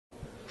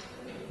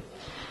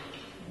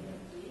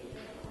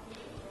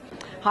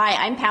Hi,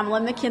 I'm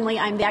Pamela McKinley.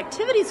 I'm the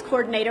activities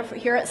coordinator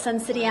here at Sun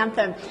City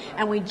Anthem,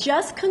 and we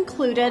just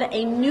concluded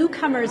a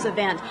Newcomers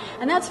event,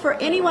 and that's for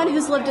anyone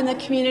who's lived in the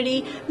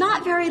community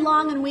not very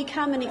long, and we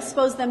come and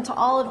expose them to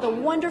all of the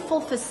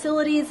wonderful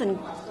facilities and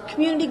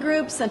community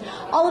groups and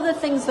all of the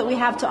things that we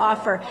have to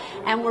offer.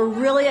 And we're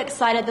really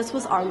excited. This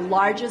was our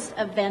largest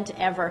event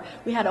ever.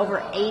 We had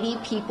over 80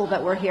 people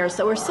that were here,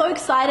 so we're so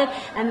excited,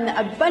 and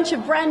a bunch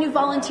of brand new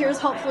volunteers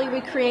hopefully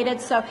we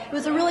created, so it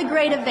was a really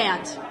great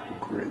event.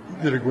 Great.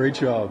 You did a great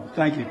job.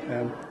 Thank you,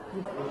 Pam.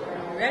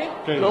 Ready?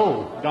 Okay,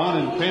 Don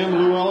and Pam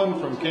Llewellyn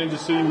from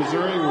Kansas City,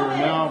 Missouri. We're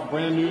now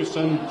brand new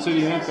Sun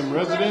City Anthem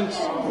residents.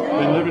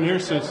 Been living here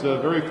since the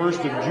very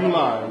 1st of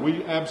July.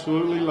 We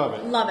absolutely love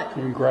it. Love it.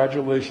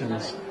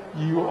 Congratulations.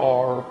 You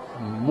are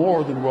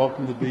more than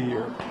welcome to be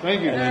here.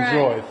 Thank you. And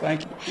enjoy.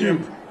 Thank you.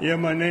 Jim. Yeah,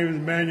 my name is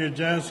Manuel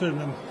Johnson.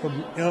 I'm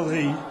from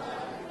L.A.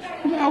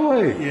 From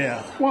L.A.?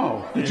 Yeah.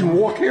 Wow. Did you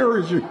walk here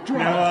or did you drive?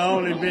 No, I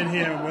only been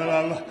here.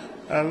 Well,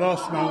 I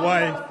lost my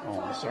wife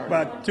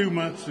about 2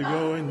 months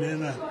ago, and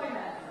then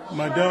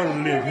my daughter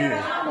lived here.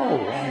 Oh,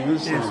 wow. And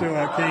so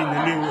I came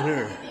to live with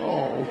her.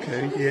 Oh,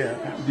 okay.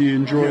 Yeah. Do you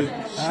enjoy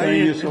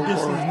staying here so far?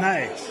 This is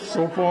nice.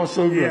 So far,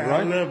 so good, yeah,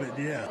 right? I love it,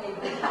 yeah.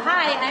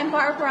 Hi, I'm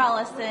Barbara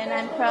Allison.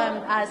 I'm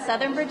from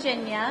Southern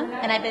Virginia,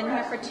 and I've been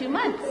here for 2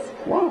 months.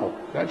 Wow.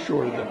 That's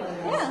short of that.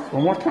 Yeah.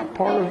 From what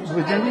part of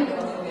Virginia?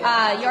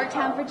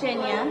 Yorktown,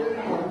 Virginia,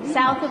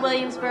 south of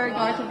Williamsburg,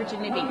 north of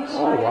Virginia Beach.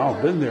 Oh,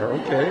 wow. Been there.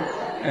 Okay.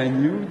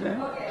 And you, Dan?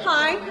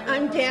 Hi,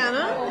 I'm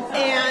Dana,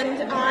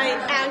 and I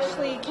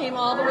actually came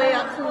all the way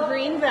up from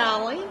Green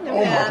Valley, Nevada. Oh,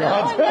 my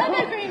God. Oh, I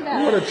love Green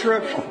Valley. What a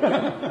trip.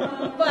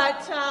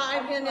 But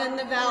I've been in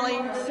the valley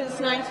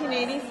since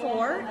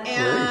 1984,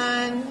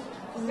 and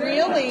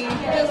really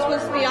this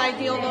was the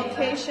ideal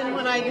location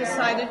when I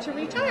decided to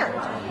retire.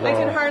 I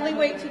can hardly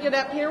wait to get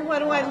up here. What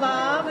do I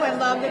love? I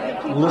love that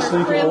the people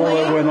Listening are friendly. to all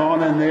that went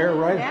on in there,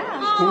 right?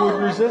 Yeah. Who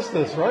would resist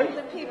this, right?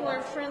 The people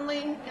are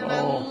friendly, and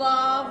I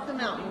love the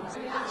mountains.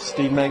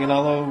 Steve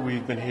Manganello.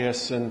 We've been here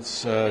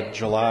since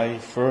July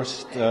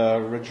 1st,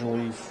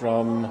 originally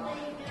from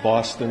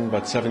Boston,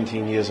 but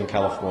 17 years in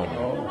California.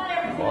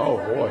 Oh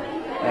boy.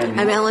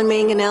 I'm Ellen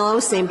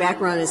Manganello, same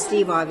background as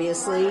Steve,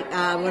 obviously.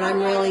 What I'm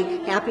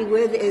really happy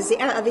with is the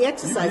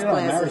exercise You're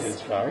not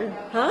classes. married, are you?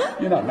 Huh?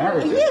 You're not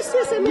married. Yes,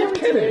 I'm You're married.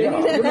 kidding.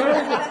 You're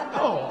married.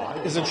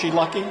 Oh, Isn't she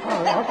lucky?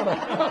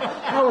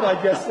 how would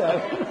I guess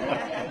that?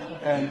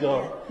 And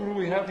who do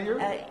we have here?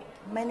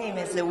 My name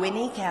is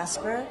Winnie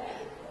Casper,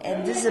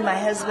 and this is my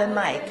husband,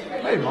 Mike.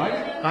 Hey, Mike.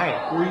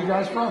 Hi. Where are you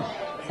guys from?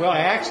 Well,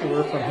 actually,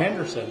 we're from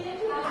Henderson.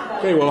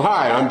 Okay, well,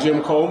 hi, I'm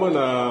Jim Coleman.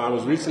 I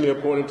was recently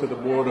appointed to the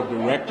board of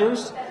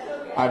directors.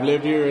 I've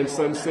lived here in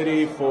Sun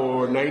City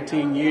for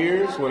 19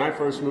 years. When I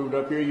first moved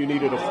up here, you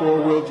needed a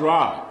 4-wheel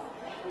drive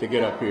to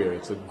get up here.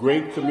 It's a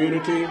great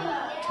community,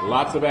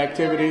 lots of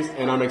activities,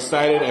 and I'm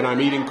excited, and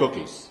I'm eating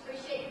cookies.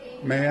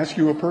 May I ask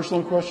you a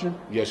personal question?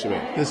 Yes, you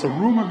may. There's a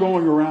rumor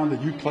going around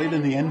that you played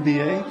in the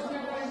NBA.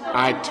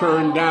 I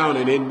turned down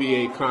an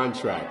NBA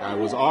contract. I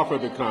was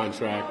offered the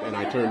contract, and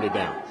I turned it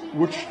down.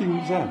 Which team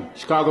was that?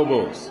 Chicago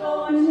Bulls.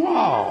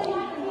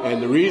 Wow.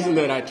 And the reason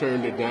that I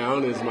turned it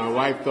down is my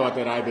wife thought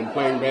that I'd been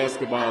playing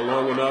basketball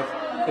long enough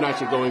and I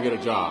should go and get a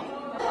job.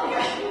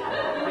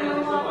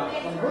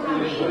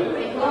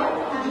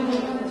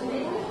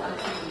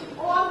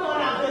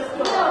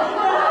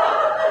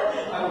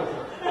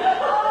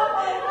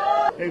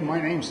 Hey,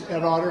 my name's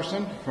Ed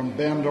Otterson from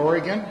Bend,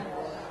 Oregon.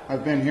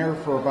 I've been here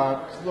for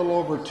about a little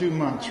over 2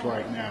 months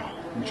right now,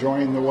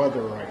 enjoying the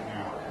weather right now.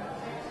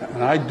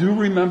 And I do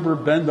remember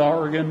Bend,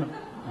 Oregon.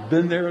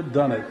 Been there,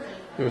 done it.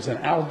 There was an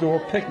outdoor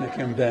picnic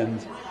in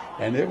Bend,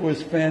 and it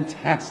was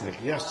fantastic.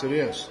 Yes, it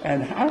is.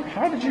 And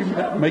how did you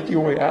make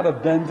your way out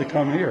of Bend to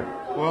come here?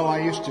 Well, I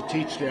used to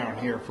teach down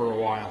here for a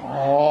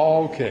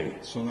while. Okay.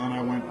 So then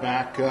I went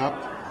back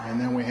up, and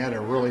then we had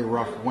a really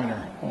rough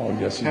winter. Oh,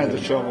 yes, you had did.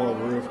 to shovel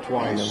the roof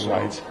twice.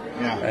 Right.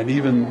 Yeah. And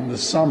even the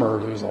summer,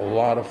 there was a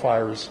lot of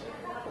fires.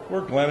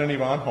 We're Glenn and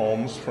Yvonne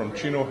Holmes from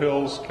Chino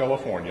Hills,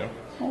 California.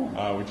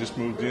 We just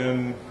moved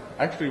in.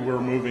 Actually,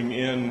 we're moving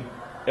in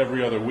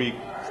every other week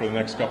for the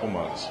next couple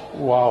months.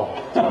 Wow.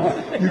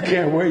 You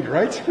can't wait,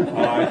 right?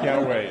 I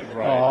can't wait,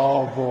 right.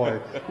 Oh,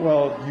 boy.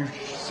 Well, you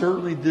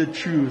certainly did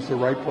choose the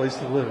right place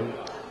to live,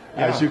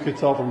 as you could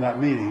tell from that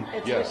meeting.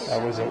 Yes.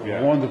 That was a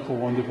wonderful,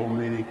 wonderful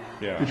meeting.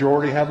 Yeah. Did you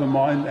already have in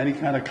mind any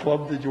kind of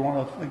club that you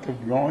want to think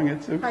of going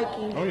into?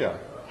 Hiking. Oh, yeah.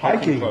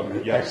 Hiking.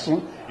 Club, yes.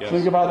 Excellent. Yes.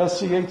 Think about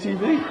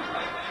SCA-TV.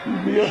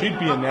 She'd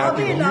be a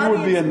natural. You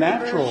would be a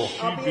natural.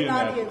 I'll be an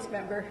audience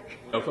member.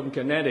 From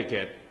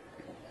Connecticut.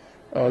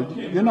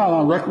 You're not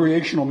on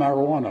recreational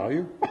marijuana, are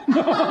you?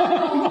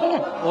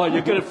 Oh,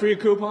 you get a free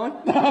coupon?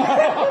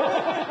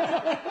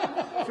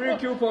 Free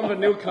coupon for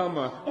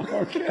newcomer.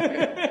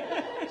 Okay.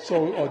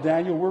 So,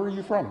 Daniel, where are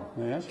you from?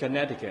 Yes?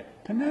 Connecticut.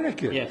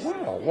 Connecticut? Yes.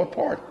 Wow. What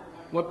part?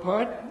 What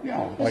part?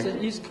 Yeah. It's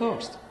the East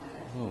Coast.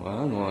 Oh, I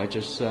don't know. I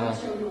just, a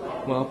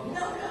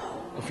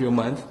few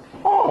months.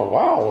 Oh,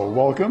 wow. Well,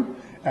 welcome.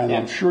 And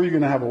I'm sure you're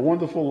going to have a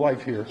wonderful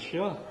life here.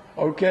 Sure.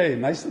 Okay,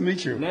 nice to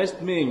meet you. Nice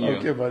to meet you.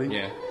 Okay, buddy.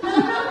 Yeah.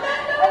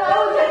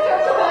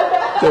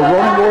 They're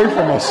running away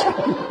from us.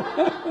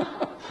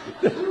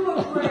 You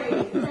look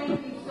great.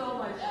 Thank you so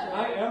much.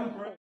 I am great.